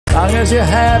Long as you're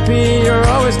happy, you're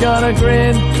always gonna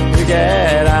grin. You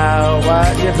get out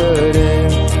what you put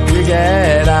in. You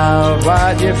get out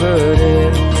what you put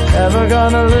in. Never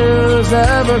gonna lose,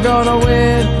 never gonna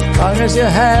win. Long as you're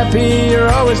happy, you're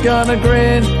always gonna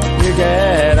grin. You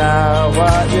get out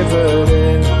what you put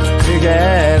in. You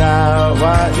get out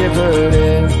what you put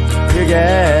in. You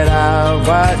get out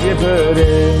what you put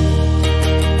in.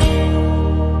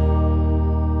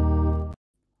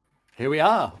 Here we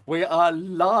are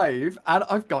live, and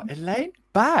I've got Elaine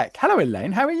back. Hello,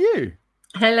 Elaine. How are you?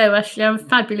 Hello, Ashley. I'm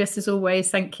fabulous as always.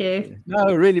 Thank you.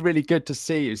 No, really, really good to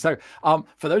see you. So,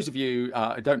 for those of you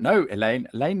who don't know Elaine,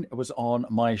 Elaine was on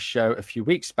my show a few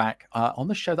weeks back on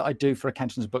the show that I do for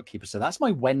accountants and bookkeepers. So that's my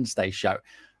Wednesday show.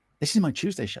 This is my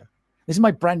Tuesday show. This is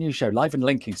my brand new show, Live and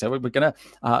Linking. So we're going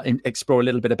to explore a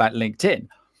little bit about LinkedIn.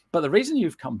 But the reason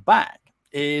you've come back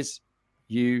is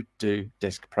you do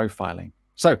disc profiling.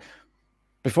 So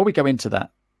before we go into that,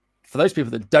 for those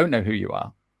people that don't know who you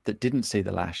are, that didn't see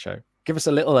the last show, give us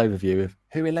a little overview of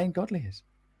who Elaine Godley is.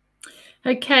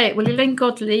 Okay, well, Elaine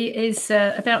Godley is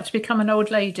about to become an old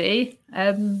lady.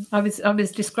 I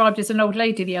was described as an old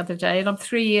lady the other day, and I'm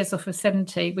 3 years off of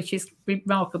 70, which is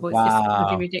remarkable. It's just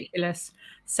really ridiculous.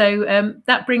 So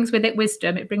that brings with it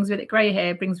wisdom. It brings with it grey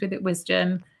hair, brings with it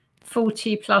wisdom.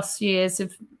 40 plus years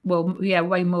of, well, yeah,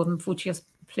 way more than 40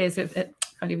 years of,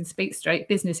 can't even speak straight,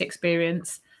 business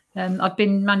experience. I've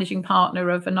been managing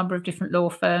partner of a number of different law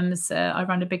firms. I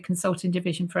run a big consulting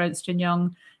division for Ernst &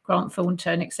 Young, Grant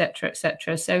Thornton, etc.,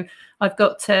 etc. So I've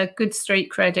got good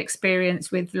street cred experience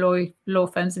with law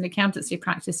firms and accountancy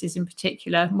practices in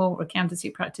particular, more accountancy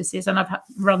practices. And I've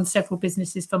run several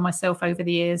businesses for myself over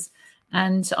the years.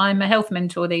 And I'm a health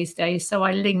mentor these days. So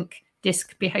I link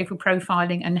DISC behavioural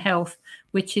profiling and health,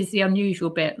 which is the unusual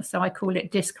bit. So I call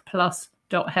it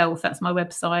discplus.health. That's my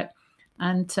website.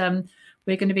 And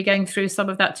we're going to be going through some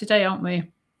of that today, aren't we?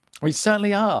 We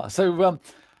certainly are. So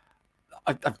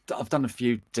I've done a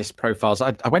few DISC profiles.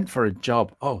 I went for a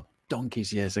job,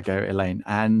 donkeys years ago, Elaine,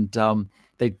 and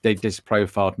they DISC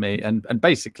profiled me. And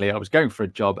basically I was going for a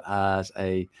job as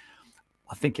I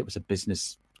think it was a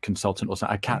business consultant or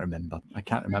something. I can't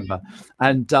remember.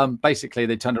 And basically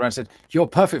they turned around and said, "You're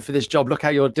perfect for this job. Look how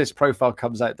your DISC profile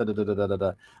comes out."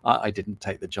 I didn't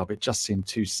take the job. It just seemed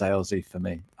too salesy for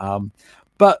me.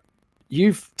 But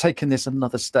you've taken this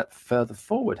another step further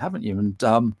forward, haven't you?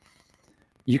 And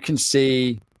you can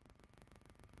see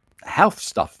health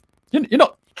stuff. You're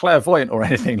not clairvoyant or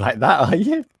anything like that, are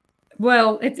you?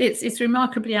 Well, it's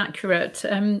remarkably accurate.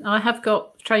 I have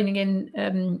got training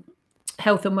in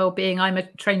health and well-being. I'm a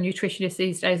trained nutritionist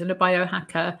these days and a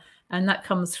biohacker, and that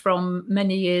comes from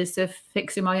many years of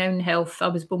fixing my own health. I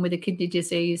was born with a kidney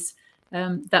disease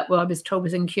that I was told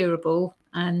was incurable,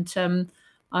 and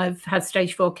I've had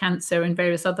stage 4 cancer and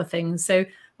various other things. So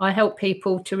I help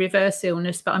people to reverse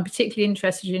illness, but I'm particularly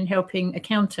interested in helping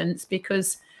accountants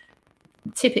because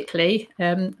typically,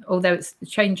 although it's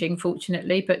changing,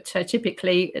 fortunately, but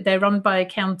typically they're run by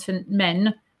accountant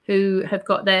men who have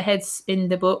got their heads in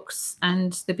the books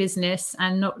and the business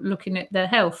and not looking at their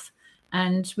health.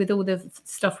 And with all the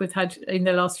stuff we've had in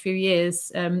the last few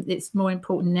years, it's more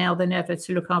important now than ever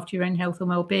to look after your own health and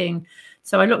well-being.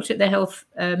 So I looked at their health.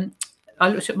 I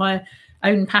looked at my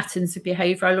own patterns of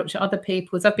behaviour. I looked at other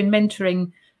people's. I've been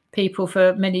mentoring people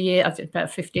for many years. I've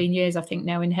about 15 years, I think,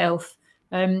 now in health.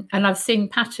 And I've seen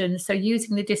patterns. So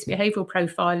using the DISC behavioural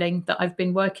profiling that I've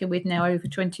been working with now over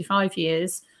 25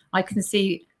 years, I can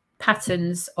see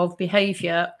patterns of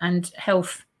behaviour and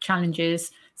health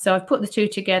challenges. So I've put the two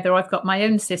together. I've got my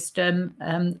own system,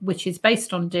 which is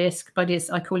based on DISC, but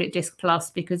I call it DISC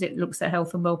Plus because it looks at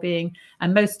health and well-being.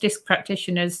 And most DISC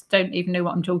practitioners don't even know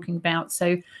what I'm talking about.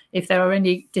 So if there are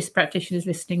any DISC practitioners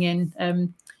listening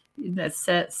in, let's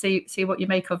see what you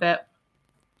make of it.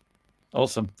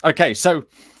 Awesome. Okay, so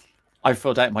I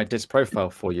filled out my DISC profile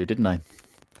for you, didn't I?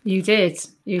 You did,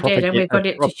 and we've got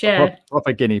it to share.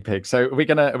 Proper guinea pig. So are we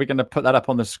gonna put that up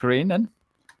on the screen then?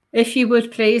 If you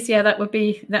would please, yeah, that would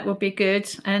be good.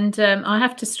 And I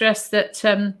have to stress that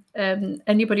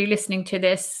anybody listening to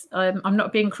this, I'm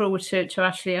not being cruel to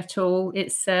Ashley at all.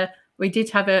 It's we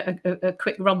did have a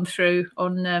quick run through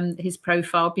on his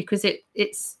profile because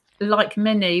it's like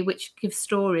many which give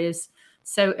stories.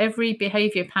 So every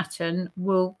behaviour pattern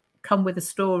will come with a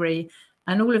story.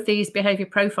 And all of these behaviour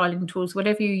profiling tools,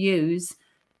 whatever you use,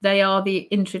 they are the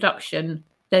introduction.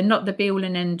 They're not the be all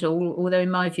and end all, although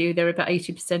in my view, they're about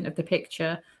 80% of the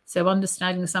picture. So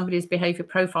understanding somebody's behaviour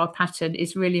profile pattern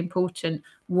is really important.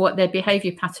 What their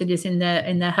behaviour pattern is in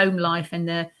their home life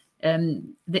and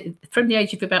from the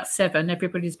age of about 7,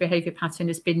 everybody's behaviour pattern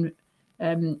has been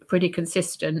pretty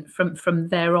consistent from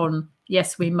there on.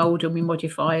 Yes, we mold and we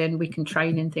modify and we can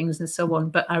train in things and so on,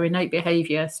 but our innate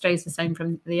behavior stays the same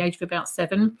from the age of about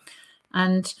 7.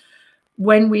 And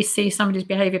when we see somebody's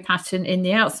behavior pattern in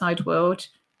the outside world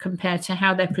compared to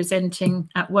how they're presenting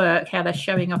at work, how they're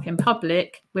showing up in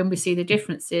public, when we see the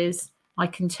differences, I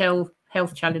can tell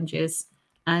health challenges.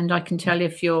 And I can tell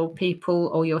if your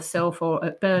people or yourself are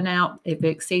at burnout, if it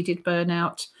exceeded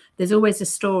burnout. There's always a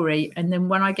story. And then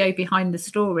when I go behind the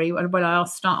story, when I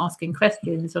start asking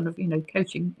questions on a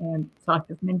coaching type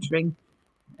of mentoring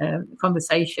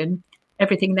conversation,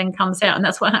 everything then comes out. And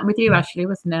that's what happened with you, Ashley,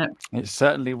 wasn't it? It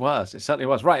certainly was. It certainly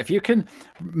was. Right. If you can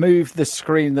move the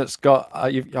screen that's got,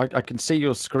 I can see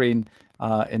your screen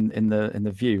in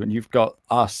the view, and you've got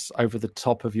us over the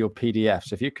top of your PDF.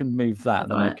 So if you can move that,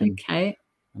 then I can. Okay.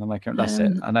 And then I can, that's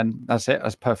it. And then that's it.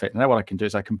 That's perfect. And now what I can do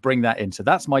is I can bring that in. So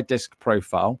that's my disc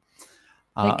profile.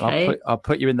 Okay. I'll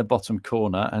put you in the bottom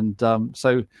corner. And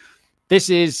so this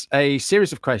is a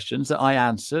series of questions that I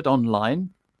answered online.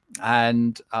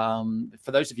 And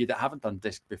for those of you that haven't done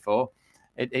disc before,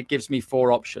 it gives me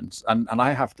 4 options. And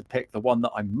I have to pick the one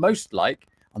that I'm most like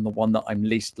and the one that I'm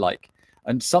least like.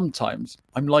 And sometimes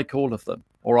I'm like all of them,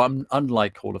 or I'm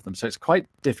unlike all of them. So it's quite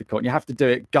difficult. You have to do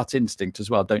it gut instinct as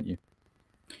well, don't you?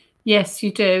 Yes,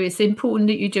 you do. It's important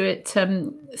that you do it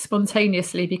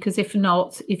spontaneously, because if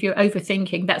not, if you're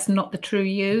overthinking, that's not the true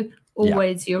you.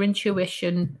 Always, your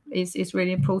intuition is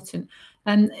really important.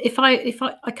 And if I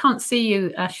can't see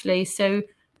you, Ashley, so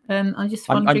I'm just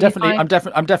wondering. I'm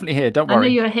definitely here. Don't worry. I know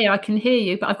you're here. I can hear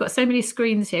you, but I've got so many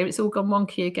screens here. It's all gone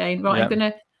wonky again. Right,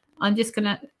 yeah. I'm just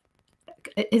gonna.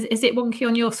 Is it wonky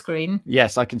on your screen?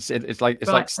 Yes, I can see it. It's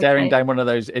like staring down one of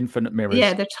those infinite mirrors.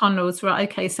 Yeah, the tunnels. Right.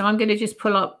 Okay. So I'm going to just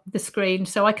pull up the screen.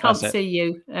 So I can't see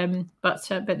you. But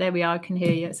there we are. I can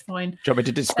hear you. It's fine. Do you want me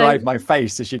to describe my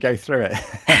face as you go through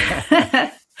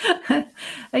it?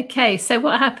 Okay. So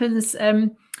what happens?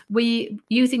 We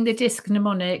using the DISC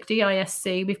mnemonic, DISC.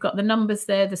 We've got the numbers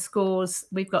there, the scores.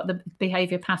 We've got the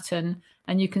behavior pattern.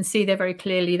 And you can see there very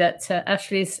clearly that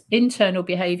Ashley's internal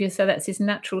behavior, so that's his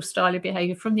natural style of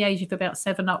behavior from the age of about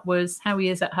 7 upwards, how he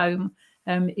is at home,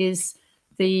 is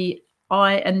the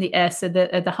I and the S are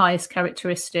the highest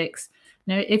characteristics.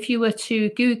 Now, if you were to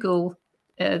Google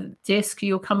DISC,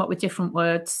 you'll come up with different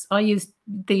words. I use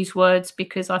these words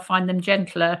because I find them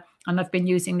gentler, and I've been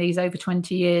using these over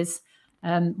 20 years.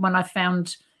 When I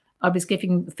found I was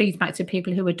giving feedback to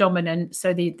people who were dominant,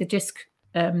 so the DISC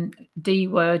D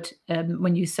word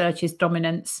when you search is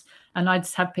dominance, and I'd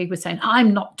just have people saying,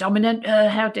 I'm not dominant,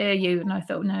 how dare you? And I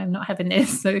thought, no, I'm not having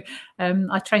this. So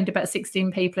I trained about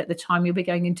 16 people at the time. You'll be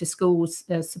going into schools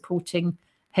supporting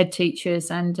head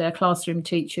teachers and classroom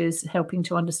teachers, helping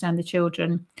to understand the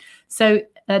children. So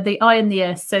the I and the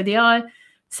S, so the I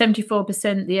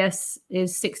 74%, the S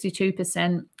is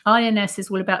 62%. I and S is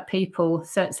all about people,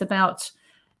 so it's about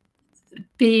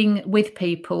being with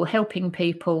people, helping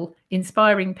people,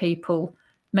 inspiring people,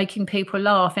 making people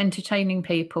laugh, entertaining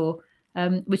people,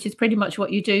 which is pretty much what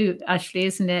you do, Ashley,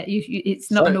 isn't it? It's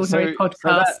not an ordinary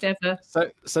podcast ever.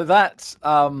 So that's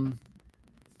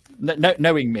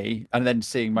knowing me and then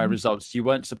seeing my results, you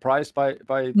weren't surprised by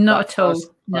not at all.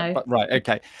 No. But right,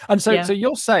 okay. And so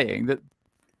you're saying that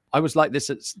I was like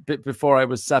this before I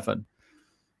was 7.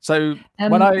 So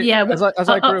when I as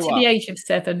I grew up to the age of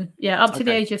 7, up to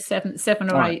the age of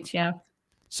 7 or 8,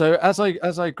 So as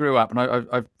I grew up, and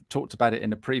I've talked about it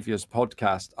in a previous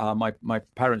podcast, my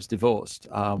parents divorced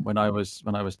when I was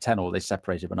 10, or they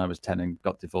separated when I was 10 and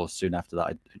got divorced soon after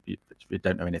that. I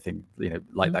don't know anything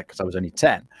like that because I was only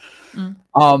 10.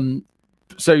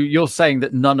 So you're saying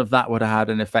that none of that would have had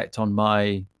an effect on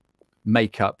my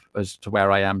makeup as to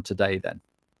where I am today, then?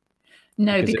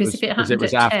 No, because if it happened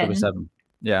at after 10, the 7.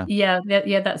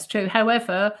 Yeah, that's true.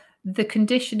 However, the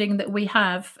conditioning that we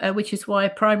have, which is why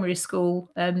primary school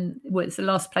was the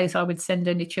last place I would send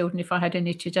any children if I had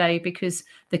any today, because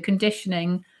the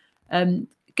conditioning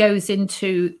goes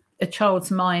into a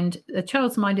child's mind. A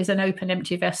child's mind is an open,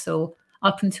 empty vessel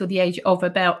up until the age of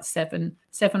about 7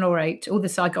 or 8. All the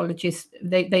psychologists,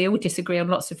 they all disagree on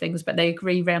lots of things, but they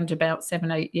agree round about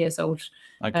 7, 8 years old.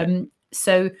 Okay.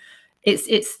 So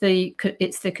it's the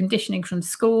conditioning from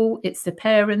school, it's the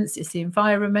parents, it's the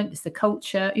environment, it's the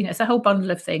culture. It's a whole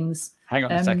bundle of things. Hang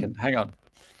on a second. Hang on.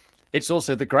 It's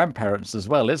also the grandparents as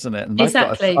well, isn't it? And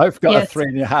exactly. I've got a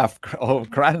 3.5-year-old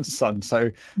grandson.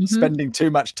 So spending too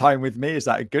much time with me, is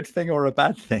that a good thing or a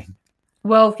bad thing?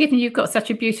 Well, given you've got such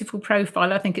a beautiful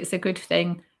profile, I think it's a good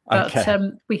thing. But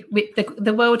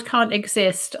the world can't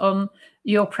exist on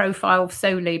your profile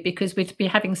solely, because we'd be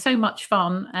having so much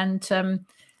fun, and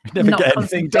We'd never get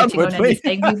anything done, would we?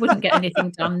 Anything. We wouldn't get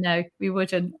anything done. No, we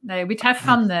wouldn't. No, we'd have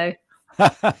fun though.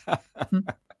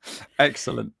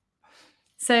 Excellent.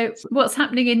 So what's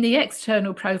happening in the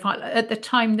external profile at the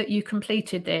time that you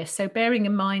completed this? So bearing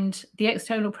in mind, the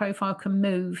external profile can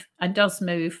move and does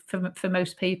move for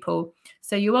most people.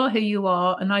 So you are who you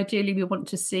are, and ideally we want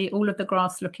to see all of the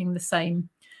graphs looking the same.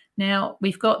 Now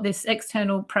we've got this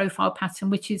external profile pattern,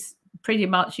 which is pretty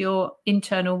much your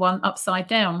internal one upside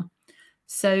down.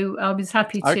 So I was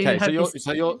happy to. Okay,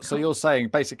 so you're saying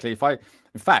basically,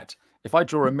 if I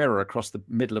draw a mirror across the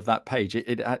middle of that page,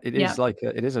 it is like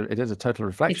it is a total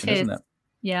reflection, isn't it?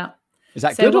 Yeah. Is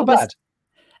that good or bad?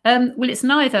 Well, it's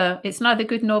neither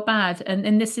good nor bad.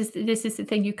 And this is the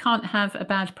thing. You can't have a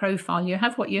bad profile. You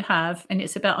have what you have, and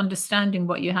it's about understanding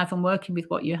what you have and working with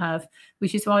what you have,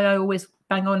 which is why I always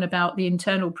bang on about the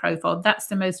internal profile. That's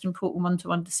the most important one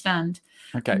to understand.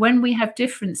 Okay. When we have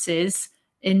differences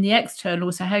in the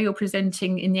external, so how you're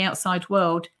presenting in the outside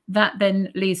world, that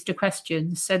then leads to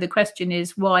questions. So the question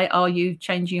is, why are you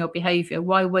changing your behavior?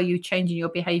 Why were you changing your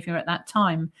behavior at that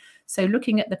time? So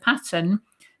looking at the pattern,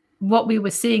 what we were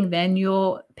seeing then,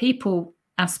 your people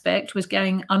aspect was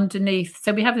going underneath.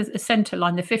 So we have a center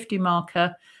line, the 50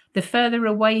 marker. The further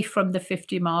away from the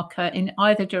 50 marker in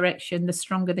either direction, the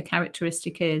stronger the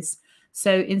characteristic is.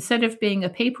 So instead of being a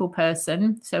people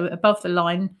person, so above the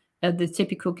line, the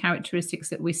typical characteristics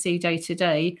that we see day to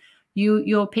day,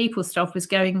 your people stuff was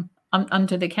going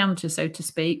under the counter, so to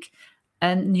speak,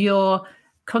 and your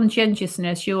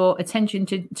conscientiousness, your attention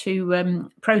to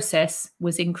process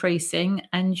was increasing,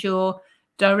 and your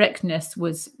directness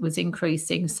was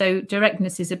increasing. So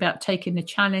directness is about taking the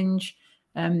challenge,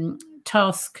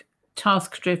 task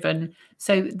driven.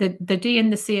 So the D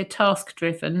and the C are task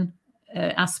driven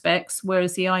aspects,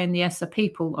 whereas the I and the S are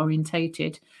people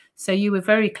orientated. So you were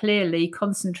very clearly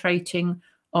concentrating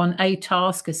on a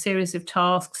task, a series of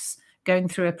tasks, going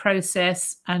through a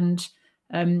process, and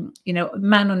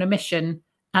man on a mission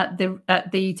at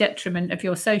the detriment of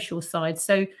your social side.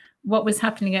 So what was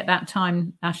happening at that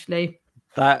time, Ashley?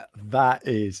 That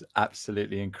is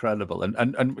absolutely incredible.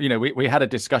 And we had a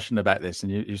discussion about this,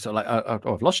 and you sort of like,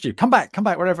 oh, I've lost you. Come back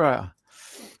wherever.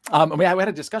 And we had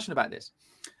a discussion about this.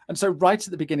 And so right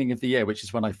at the beginning of the year, which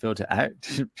is when I filled it out,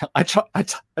 I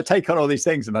take on all these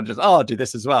things, and I just, I'll do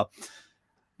this as well.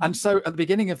 And so at the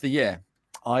beginning of the year,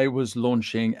 I was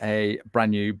launching a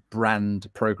brand new brand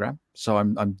program. So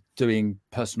I'm doing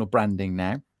personal branding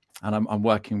now, and I'm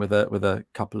working with a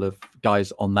couple of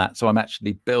guys on that. So I'm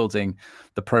actually building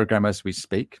the program as we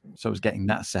speak. So I was getting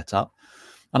that set up.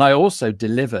 And I also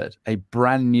delivered a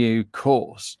brand new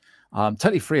course,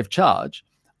 totally free of charge,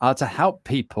 to help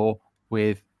people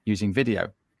with using video.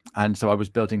 And so I was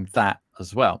building that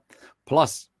as well.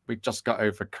 Plus, we just got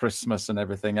over Christmas and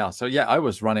everything else. So yeah, I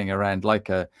was running around like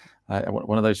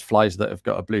one of those flies that have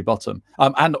got a blue bottom,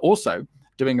 and also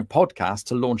doing a podcast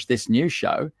to launch this new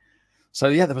show. So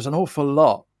yeah, there was an awful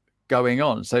lot going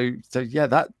on. So yeah,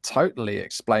 that totally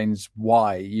explains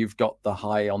why you've got the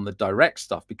high on the direct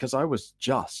stuff, because I was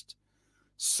just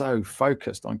so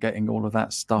focused on getting all of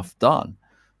that stuff done.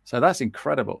 So that's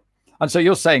incredible. And so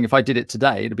you're saying if I did it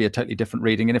today, it'd be a totally different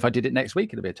reading. And if I did it next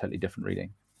week, it'd be a totally different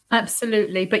reading.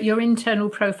 Absolutely. But your internal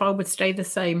profile would stay the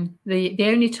same. The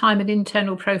only time an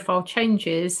internal profile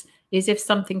changes is if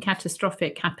something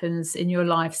catastrophic happens in your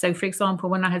life. So, for example,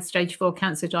 when I had stage 4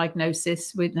 cancer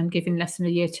diagnosis and given less than a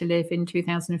year to live in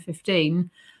 2015,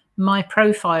 my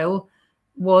profile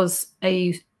was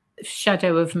a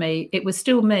shadow of me. It was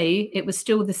still me. It was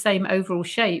still the same overall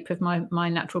shape of my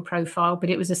natural profile, but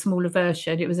it was a smaller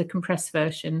version. It was a compressed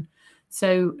version.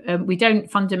 So we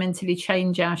don't fundamentally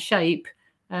change our shape,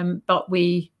 but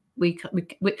we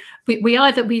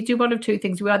do one of two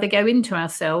things. We either go into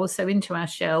ourselves, so into our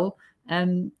shell,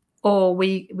 or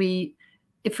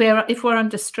if we're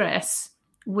under stress,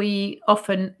 we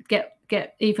often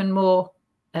get even more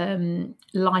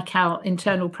like our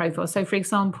internal profile. So, for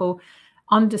example,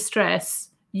 under stress,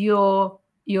 your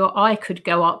eye could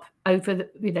go up over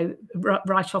the,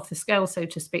 right off the scale, so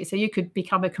to speak. So you could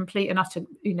become a complete and utter,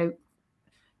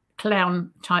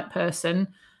 clown type person.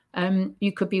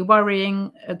 You could be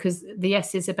worrying, because the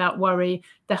S is about worry.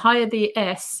 The higher the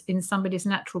S in somebody's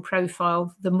natural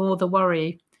profile, the more the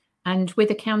worry. And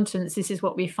with accountants, this is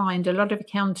what we find. A lot of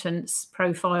accountants'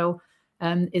 profile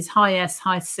is high S,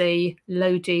 high C,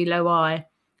 low D, low I,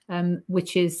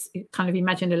 which is kind of,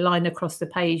 imagine a line across the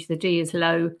page. The D is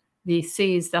low, the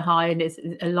C is the high, and it's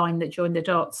a line that join the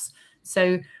dots.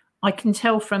 So I can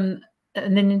tell from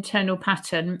an internal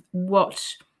pattern what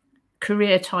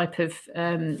career type of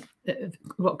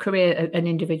what career an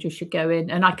individual should go in,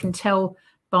 and I can tell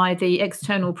by the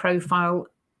external profile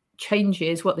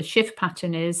changes, what the shift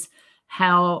pattern is,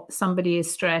 how somebody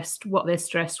is stressed, what they're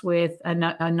stressed with, and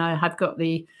I have got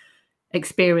the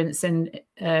experience and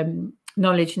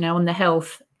knowledge now on the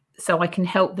health, so I can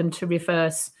help them to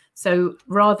reverse. So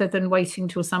rather than waiting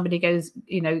till somebody goes,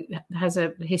 has a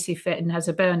hissy fit and has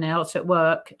a burnout at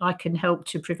work, I can help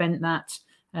to prevent that.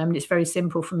 It's very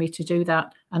simple for me to do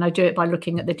that. And I do it by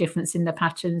looking at the difference in the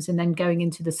patterns and then going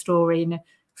into the story in a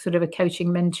sort of a coaching,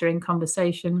 mentoring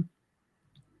conversation.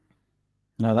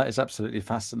 No, that is absolutely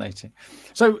fascinating.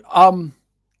 So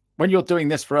when you're doing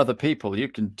this for other people, you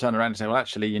can turn around and say, well,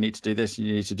 actually, you need to do this,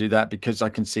 you need to do that, because I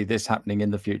can see this happening in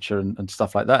the future and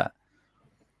stuff like that.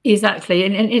 Exactly.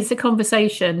 And it's a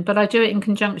conversation, but I do it in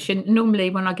conjunction. Normally,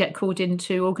 when I get called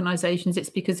into organizations, it's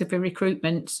because of a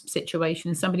recruitment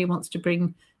situation. Somebody wants to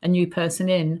bring a new person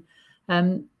in.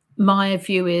 My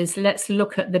view is, let's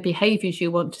look at the behaviors you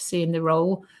want to see in the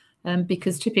role,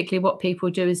 because typically what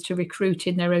people do is to recruit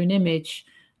in their own image.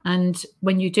 And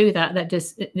when you do that,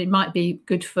 it might be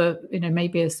good for,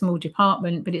 maybe a small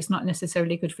department, but it's not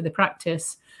necessarily good for the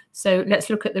practice. So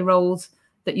let's look at the roles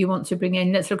that you want to bring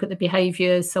in. Let's look at the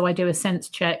behaviors. So I do a sense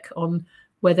check on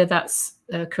whether that's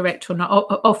correct or not.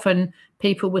 Often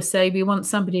people will say, we want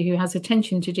somebody who has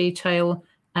attention to detail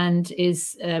and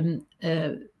is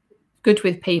good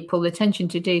with people, attention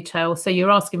to detail. So you're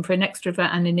asking for an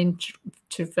extrovert and an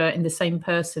introvert in the same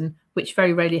person, which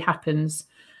very rarely happens.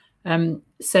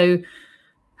 So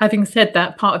having said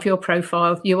that, part of your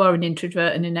profile, you are an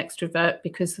introvert and an extrovert,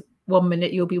 because 1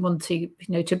 minute you'll be wanting,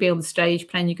 to be on stage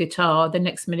playing your guitar. The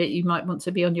next minute you might want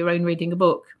to be on your own reading a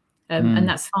book. And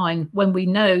that's fine. When we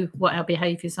know what our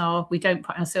behaviors are, we don't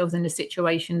put ourselves in a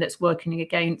situation that's working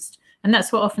against. And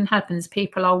that's what often happens.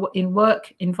 People are in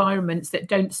work environments that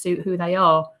don't suit who they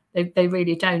are. They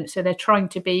really don't. So they're trying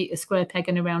to be a square peg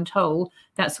in a round hole.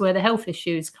 That's where the health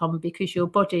issues come, because your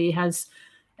body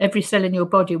every cell in your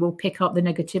body will pick up the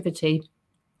negativity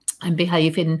and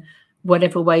behave in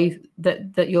whatever way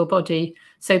that your body.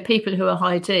 So people who are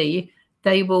high D,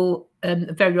 they will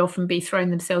very often be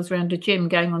throwing themselves around a gym,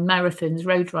 going on marathons,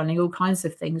 road running, all kinds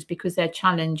of things, because they're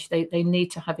challenged. They need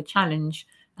to have a challenge.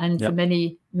 And for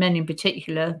many men in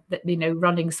particular, that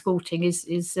running, sporting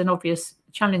is an obvious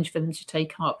challenge for them to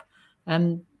take up.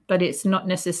 But it's not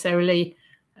necessarily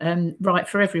right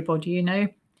for everybody,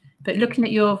 But looking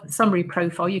at your summary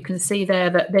profile, you can see there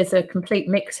that there's a complete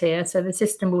mix here. So the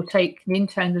system will take the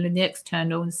internal and the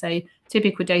external and say,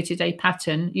 typical day-to-day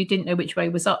pattern. You didn't know which way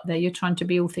was up there. You're trying to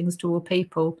be all things to all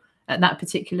people at that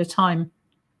particular time,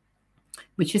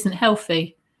 which isn't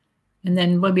healthy. And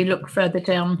then when we look further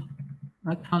down,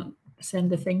 I can't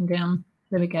send the thing down.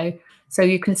 There we go. So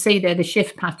you can see there the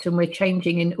shift pattern. We're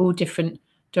changing in all different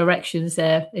directions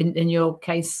there. In your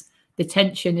case, the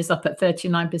tension is up at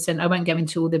 39%. I won't go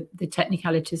into all the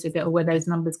technicalities of it or where those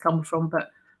numbers come from, but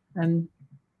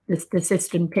the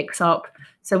system picks up.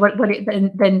 So what it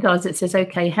then does, it says,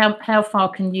 okay, how far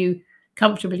can you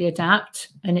comfortably adapt?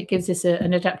 And it gives us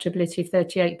an adaptability of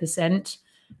 38%.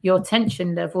 Your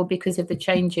tension level, because of the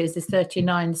changes, is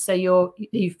 39. So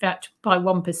you've fact by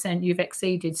 1%, you've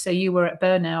exceeded. So you were at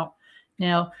burnout.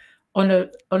 Now, on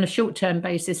a short-term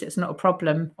basis, it's not a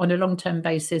problem. On a long-term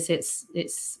basis,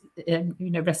 it's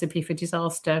recipe for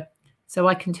disaster. So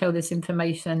I can tell this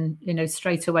information,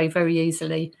 straight away, very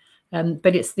easily.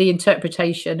 But it's the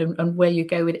interpretation and where you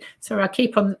go with it. So I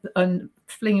keep on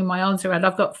flinging my arms around.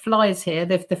 I've got flies here.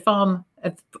 The farm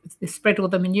they spread all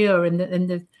the manure,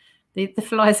 and the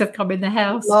flies have come in the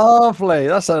house. Lovely.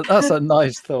 That's a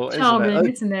nice thought. Charming,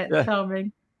 isn't it? Yeah.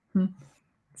 Charming.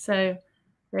 So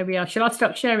there we are. Shall I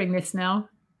stop sharing this now?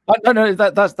 No,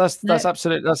 that's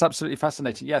absolutely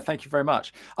fascinating. Yeah, thank you very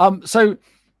much. So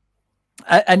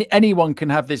anyone can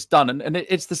have this done, and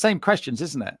it's the same questions,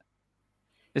 isn't it?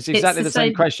 It's exactly the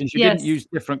same questions. You didn't use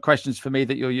different questions for me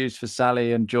that you'll use for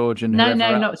Sally and George and whoever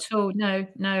else. Not at all.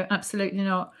 No, absolutely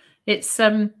not. It's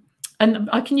and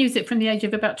I can use it from the age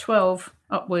of about 12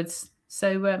 upwards.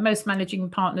 So most managing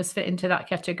partners fit into that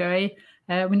category.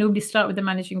 We normally start with the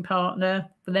managing partner,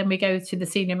 but then we go to the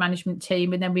senior management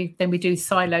team, and then we do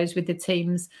silos with the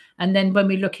teams. And then when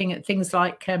we're looking at things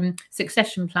like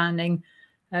succession planning,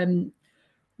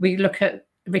 we look at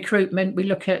recruitment, we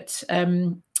look at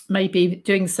maybe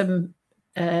doing some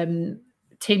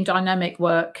team dynamic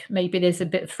work. Maybe there's a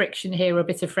bit of friction here or a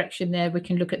bit of friction there. We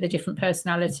can look at the different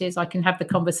personalities. I can have the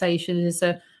conversation as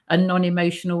a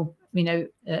non-emotional,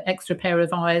 extra pair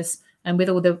of eyes. And with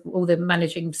all the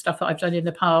managing stuff that I've done in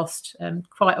the past,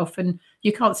 quite often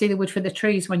you can't see the wood for the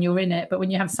trees when you're in it. But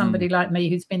when you have somebody like me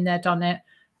who's been there, done it,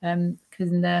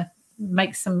 can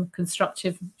make some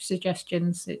constructive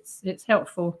suggestions, it's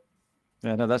helpful.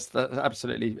 Yeah, no, that's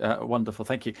absolutely wonderful.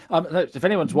 Thank you. If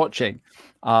anyone's watching,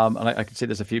 and I can see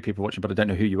there's a few people watching, but I don't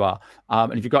know who you are.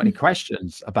 And if you've got any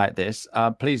questions about this,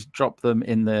 please drop them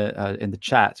in the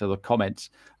chat or the comments,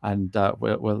 and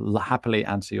we'll happily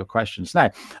answer your questions.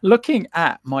 Now, looking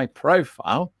at my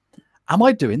profile, am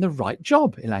I doing the right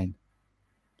job, Elaine?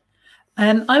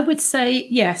 I would say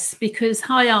yes, because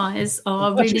high eyes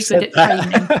are really good at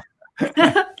training.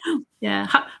 Yeah,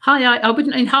 I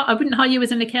wouldn't hire you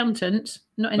as an accountant,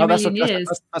 not in a million years.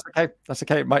 That's okay. That's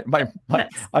okay.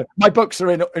 My books are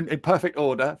in perfect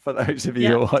order for those of you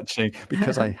who are watching,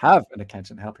 because I have an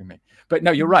accountant helping me. But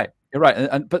no, you're right. You're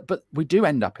right. But we do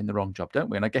end up in the wrong job, don't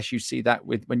we? And I guess you see that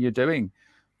when you're doing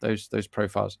those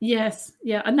profiles. Yes,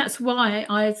 yeah, and that's why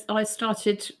I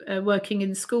started working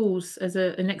in schools as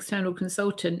an external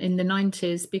consultant in the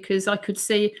 90s, because I could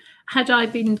see, had I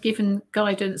been given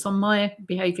guidance on my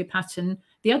behaviour pattern.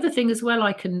 The other thing as well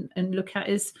I can look at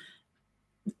is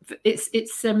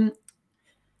it's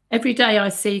every day I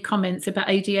see comments about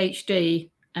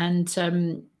ADHD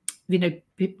and you know,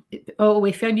 oh,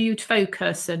 if only you'd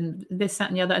focus and this, that,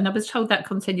 and the other. And I was told that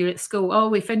continually at school.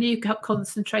 Oh, if only you got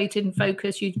concentrated and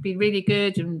focused, you'd be really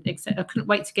good. And I couldn't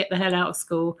wait to get the hell out of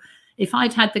school. If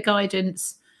I'd had the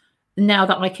guidance now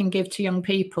that I can give to young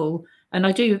people, and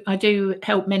I do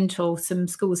help mentor some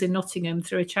schools in Nottingham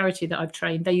through a charity that I've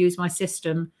trained. They use my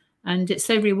system, and it's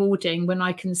so rewarding when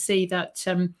I can see that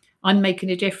I'm making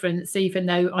a difference, even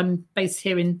though I'm based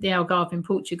here in the Algarve in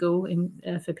Portugal.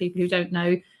 For people who don't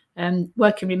know.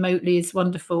 Working remotely is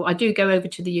wonderful. I do go over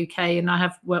to the UK, and I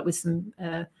have worked with some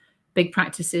big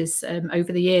practices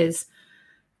over the years,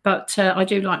 but I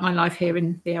do like my life here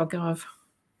in the Algarve.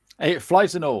 Hey,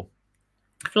 flies and all.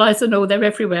 Flies and all, they're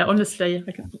everywhere, honestly.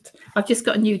 I've just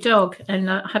got a new dog, and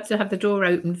I have to have the door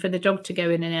open for the dog to go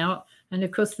in and out. And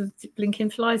of course, the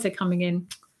blinking flies are coming in.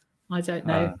 I don't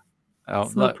know.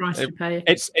 Small price to pay.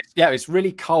 It's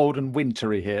really cold and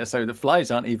wintry here, so the flies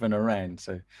aren't even around.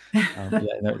 So yeah,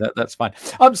 no, that's fine.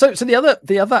 So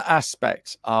the other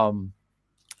aspect of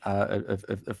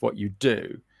what you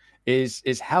do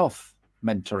is health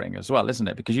mentoring as well, isn't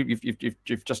it? Because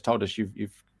you've just told us you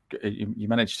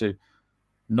managed to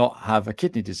not have a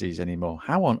kidney disease anymore.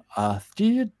 How on earth do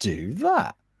you do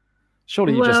that?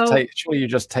 Surely you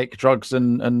just take drugs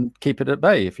and keep it at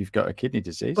bay if you've got a kidney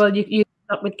disease. Well, you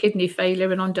up with kidney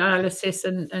failure and on dialysis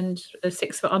and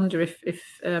 6 foot under if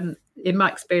in my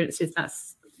experiences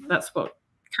that's what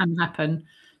can happen.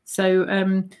 So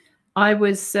I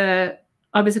was a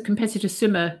competitive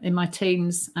swimmer in my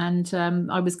teens, and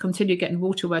I was continually getting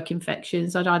waterwork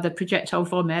infections. I'd either projectile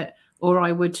vomit, or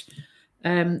I would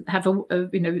have a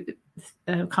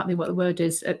I can't think what the word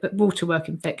is, but waterwork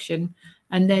infection.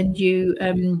 And then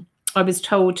I was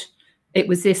told it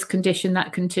was this condition,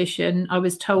 that condition. I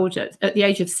was told at the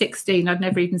age of 16, I'd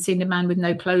never even seen a man with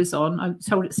no clothes on. I was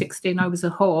told at 16 I was a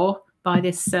whore by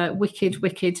this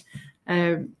wicked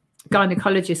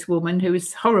gynecologist woman who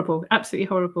was horrible, absolutely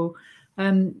horrible.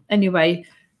 Anyway,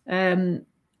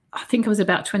 I think I was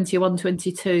about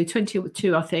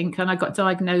 22, I think, and I got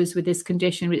diagnosed with this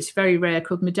condition, which is very rare,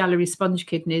 called medullary sponge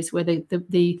kidneys, where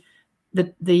the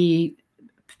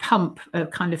pump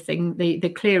kind of thing, the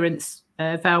clearance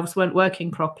valves weren't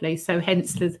working properly, so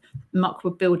hence the muck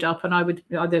would build up, and I would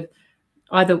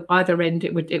either end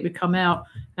it would come out,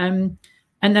 and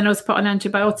then I was put on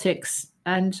antibiotics,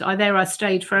 and I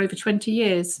stayed for over 20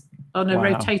 years on a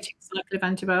rotating cycle of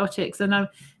antibiotics. And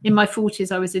in my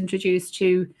 40s, I was introduced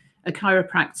to a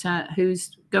chiropractor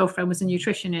whose girlfriend was a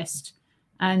nutritionist,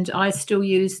 and I still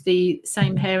use the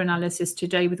same hair analysis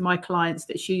today with my clients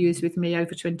that she used with me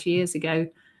over 20 years ago.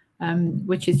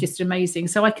 Which is just amazing.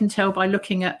 So I can tell by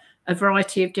looking at a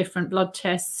variety of different blood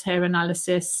tests, hair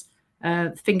analysis,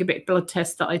 finger prick blood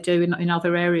tests that I do in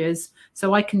other areas.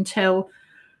 So I can tell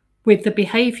with the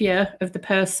behaviour of the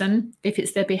person, if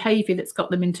it's their behaviour that's got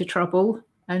them into trouble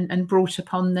and brought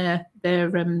upon their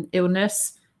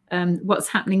illness, what's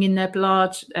happening in their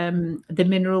blood, the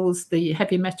minerals, the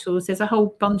heavy metals. There's a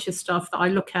whole bunch of stuff that I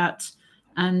look at,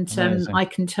 and I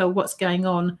can tell what's going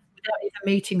on without even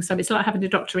meeting. So it's like having a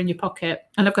doctor in your pocket.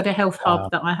 And I've got a health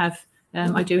hub that I have.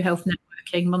 I do health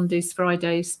networking Mondays,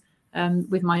 Fridays,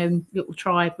 with my own little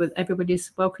tribe. With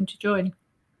everybody's welcome to join.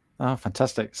 Oh,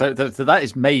 fantastic. So that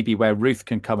is maybe where Ruth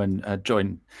can come and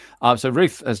join. So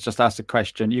Ruth has just asked a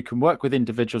question. You can work with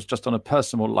individuals just on a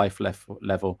personal life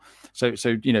level. So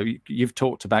you've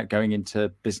talked about going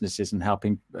into businesses and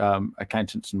helping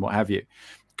accountants and what have you.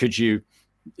 Could you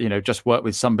just work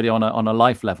with somebody on a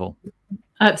life level?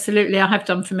 Absolutely, I have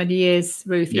done for many years,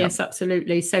 Ruth. Yes,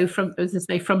 absolutely. So from, as I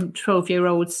say, from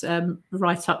 12-year-olds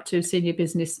right up to senior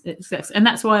business execs, and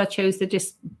that's why I chose the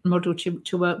DISC model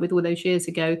to work with all those years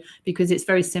ago, because it's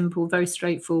very simple, very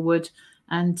straightforward,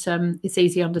 and it's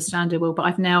easy understandable. But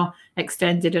I've now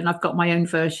extended, and I've got my own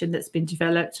version that's been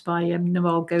developed by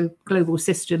Noel Global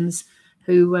Systems,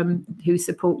 who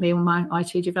support me on my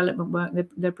IT development work.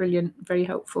 They're brilliant, very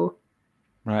helpful.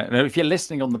 Right. Now, if you're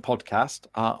listening on the podcast,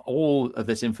 all of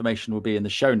this information will be in the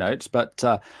show notes, but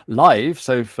live.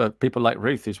 So for people like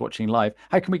Ruth who's watching live,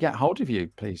 how can we get hold of you,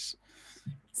 please?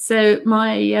 So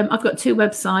I've got two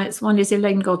websites. One is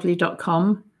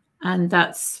elainegodley.com, and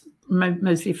that's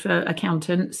mostly for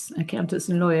accountants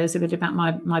and lawyers, a bit about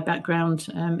my background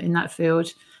in that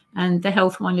field. And the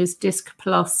health one is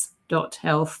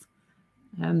discplus.health.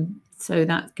 So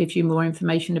that gives you more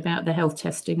information about the health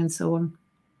testing and so on.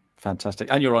 Fantastic.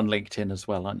 And you're on LinkedIn as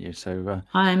well, aren't you? So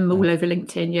I'm all over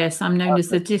LinkedIn. Yes, I'm known as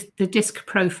the disc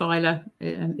profiler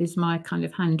is my kind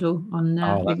of handle on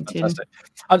LinkedIn.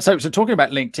 So talking about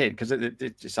LinkedIn, because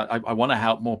I want to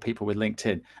help more people with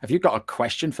LinkedIn. Have you got a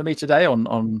question for me today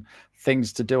on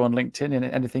things to do on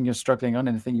LinkedIn? Anything you're struggling on?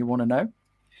 Anything you want to know?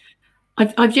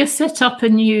 I've just set up a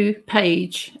new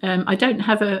page. I don't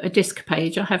have a disc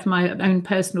page. I have my own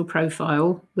personal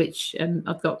profile, which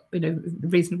I've got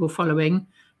reasonable following.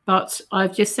 But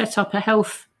I've just set up a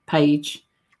health page,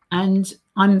 and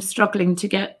I'm struggling to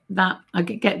get that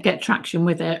get traction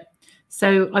with it.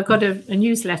 So I've got a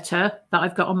newsletter that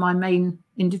I've got on my main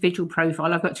individual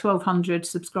profile. I've got 1,200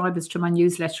 subscribers to my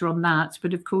newsletter on that.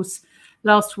 But of course,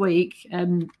 last week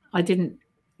I didn't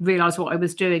realise what I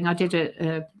was doing. I did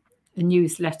a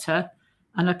newsletter,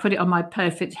 and I put it on my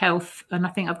Perfect Health, and I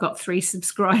think I've got 3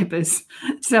 subscribers.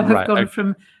 So I've gone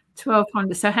from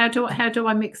 1,200. So how do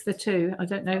I mix the two? I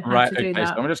don't know how to do that.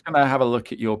 So I'm just going to have a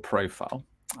look at your profile.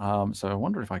 So I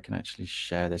wonder if I can actually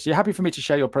share this. You're happy for me to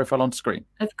share your profile on screen?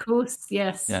 Of course,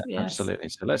 yes. Yeah, yes. Absolutely.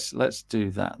 So let's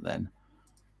do that then.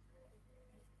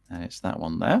 And it's that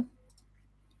one there.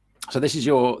 So this is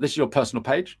your personal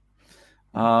page.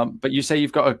 But you say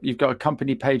you've got a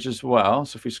company page as well.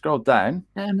 So if we scroll down,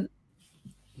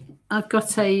 I've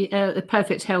got a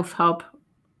Perfect Health Hub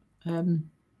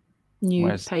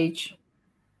new page.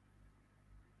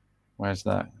 Where's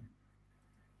that?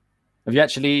 Have you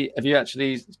actually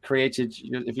created?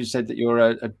 If you said that you're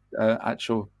a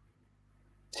actual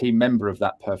team member of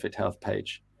that Perfect Health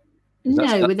page?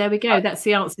 No, there we go. That's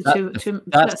the answer to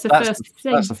that's the first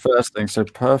thing. That's the first thing. So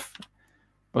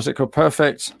what's it called?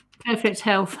 Perfect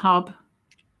Health Hub.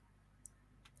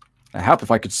 It'd help if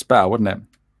I could spell, wouldn't it?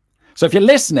 So if you're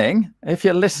listening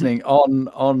on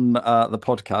the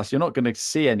podcast, you're not going to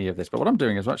see any of this. But what I'm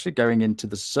doing is I'm actually going into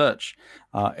the search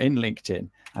in LinkedIn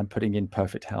and putting in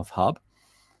Perfect Health Hub.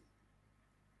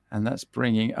 And that's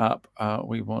bringing up,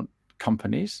 we want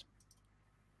companies.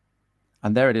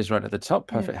 And there it is right at the top,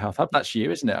 Perfect Health Hub. That's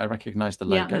you, isn't it? I recognize the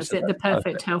logo. Yeah, that's it, the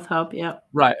Perfect Health Hub, yeah.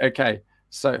 Right, okay.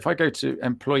 So if I go to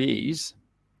employees,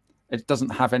 it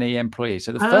doesn't have any employees.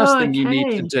 So the first thing you need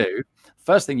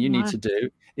to do,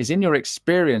 is in your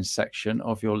experience section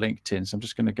of your LinkedIn. So I'm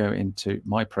just going to go into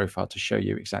my profile to show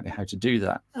you exactly how to do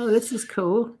that. Oh, this is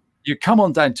cool. You come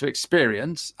on down to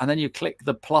experience, and then you click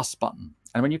the plus button.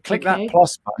 And when you click that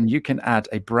plus button, you can add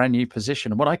a brand new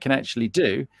position. And what I can actually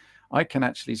do, I can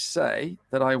actually say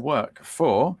that I work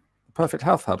for the Perfect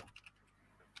Health Hub.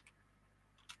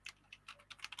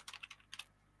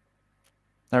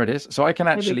 There it is. So I can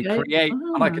actually create,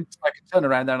 and I can turn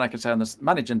around there and I can say I'm the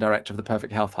managing director of the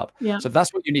Perfect Health Hub. Yeah. So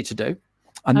that's what you need to do.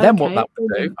 And then what that would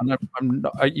do,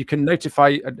 and you can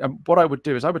notify, what I would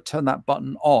do is I would turn that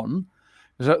button on.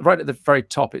 Right at the very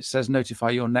top, it says notify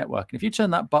your network. And if you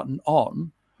turn that button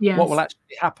on, what will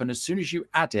actually happen as soon as you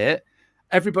add it,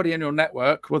 everybody in your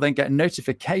network will then get a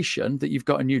notification that you've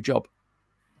got a new job.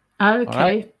 Okay.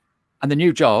 Right? And the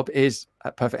new job is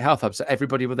at Perfect Health Hub. So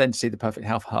everybody will then see the Perfect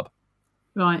Health Hub.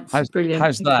 Right. Brilliant.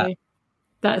 How's that?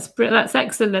 That's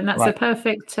excellent. That's a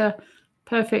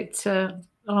perfect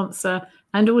answer.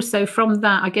 And also from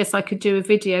that, I guess I could do a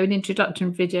video, an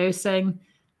introduction video saying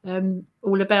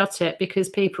all about it, because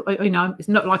people, it's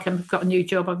not like I've got a new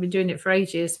job. I've been doing it for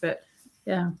ages, but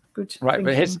yeah, good. Right.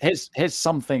 But here's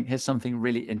something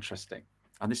really interesting.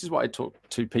 And this is what I talk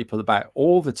to people about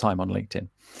all the time on LinkedIn,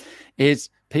 is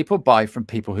people buy from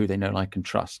people who they know, like, and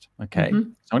trust. Okay. So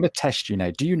I'm going to test you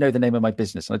now. Do you know the name of my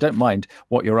business? And I don't mind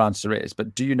what your answer is,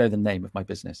 but do you know the name of my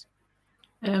business?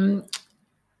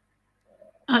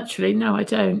 Actually, no, I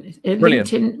don't. Brilliant.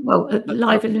 LinkedIn, well,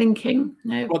 live and linking.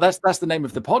 No. Well, that's the name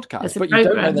of the podcast, but you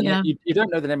don't know the you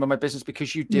don't know the name of my business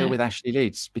because you deal with Ashley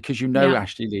Leeds, because you know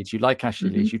Ashley Leeds, you like Ashley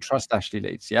Leeds, you trust Ashley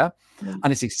Leeds, yeah?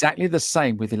 And it's exactly the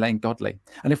same with Elaine Godley.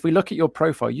 And if we look at your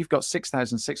profile, you've got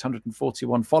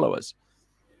 6,641 followers.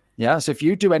 Yeah. So if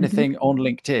you do anything on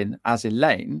LinkedIn as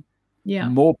Elaine,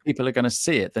 more people are going to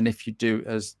see it than if you do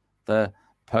as the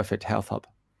Perfect Health Hub.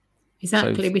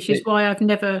 Exactly, so which is why I've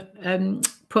never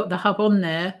put the hub on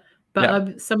there.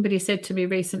 But somebody said to me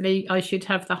recently I should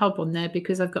have the hub on there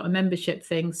because I've got a membership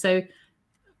thing. So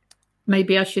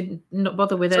maybe I should not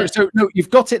bother with it. So no,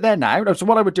 you've got it there now. So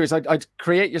what I would do is I'd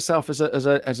create yourself as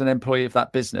an employee of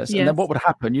that business, and then what would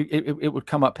happen? It would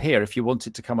come up here if you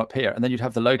wanted to come up here, and then you'd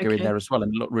have the logo in there as well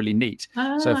and look really neat.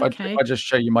 So if I just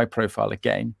show you my profile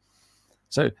again,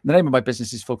 so the name of my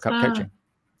business is Full Cup Coaching.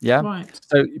 Yeah. Right.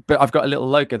 So, but I've got a little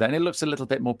logo there, and it looks a little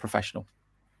bit more professional.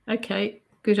 Okay.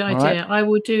 Good idea. I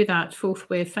will do that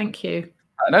forthwith. Thank you.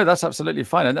 No, that's absolutely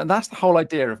fine. And that's the whole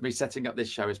idea of me setting up this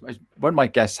show is when my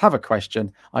guests have a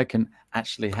question, I can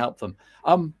actually help them.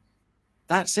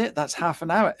 That's it. That's half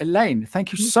an hour. Elaine,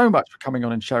 thank you so much for coming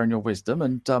on and sharing your wisdom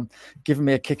and giving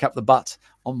me a kick up the butt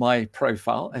on my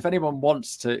profile. If anyone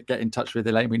wants to get in touch with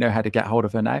Elaine, we know how to get hold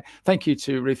of her now. Thank you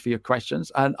to Ruth for your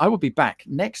questions. And I will be back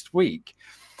next week.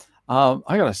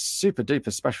 I got a super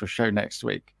duper special show next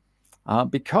week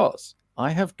because I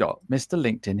have got Mr.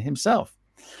 LinkedIn himself.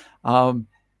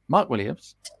 Mark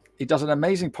Williams, he does an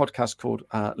amazing podcast called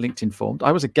LinkedIn Formed.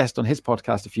 I was a guest on his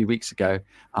podcast a few weeks ago,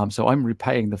 so I'm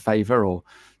repaying the favor or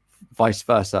vice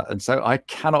versa. And so I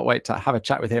cannot wait to have a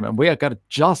chat with him. And we are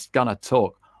just gonna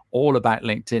talk all about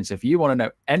LinkedIn. So if you want to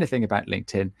know anything about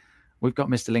LinkedIn, we've got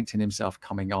Mr. LinkedIn himself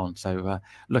coming on. So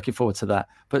looking forward to that.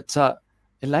 But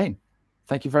Elaine,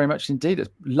 thank you very much indeed. It's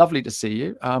lovely to see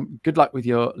you. Good luck with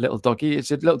your little doggy. Is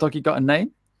your little doggy got a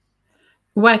name?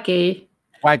 Waggy.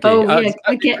 Waggy. Oh, yeah.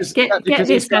 Get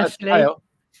this, Ashley.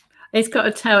 It's got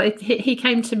a tail. He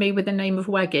came to me with the name of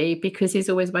Waggy because he's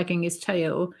always wagging his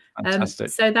tail.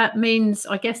 So that means,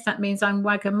 I guess that means I'm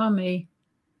Wagamummy.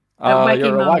 You're a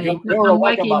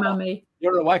Waggy mummy.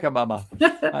 You're a Wagamama.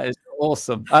 That is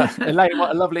awesome. Elaine,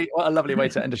 what a lovely way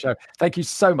to end the show. Thank you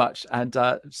so much. And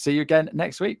see you again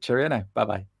next week. Cheerio now.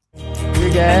 Bye-bye.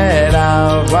 You get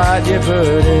out what you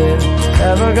put in.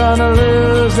 Never gonna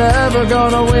lose, never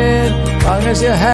gonna win. Long as you have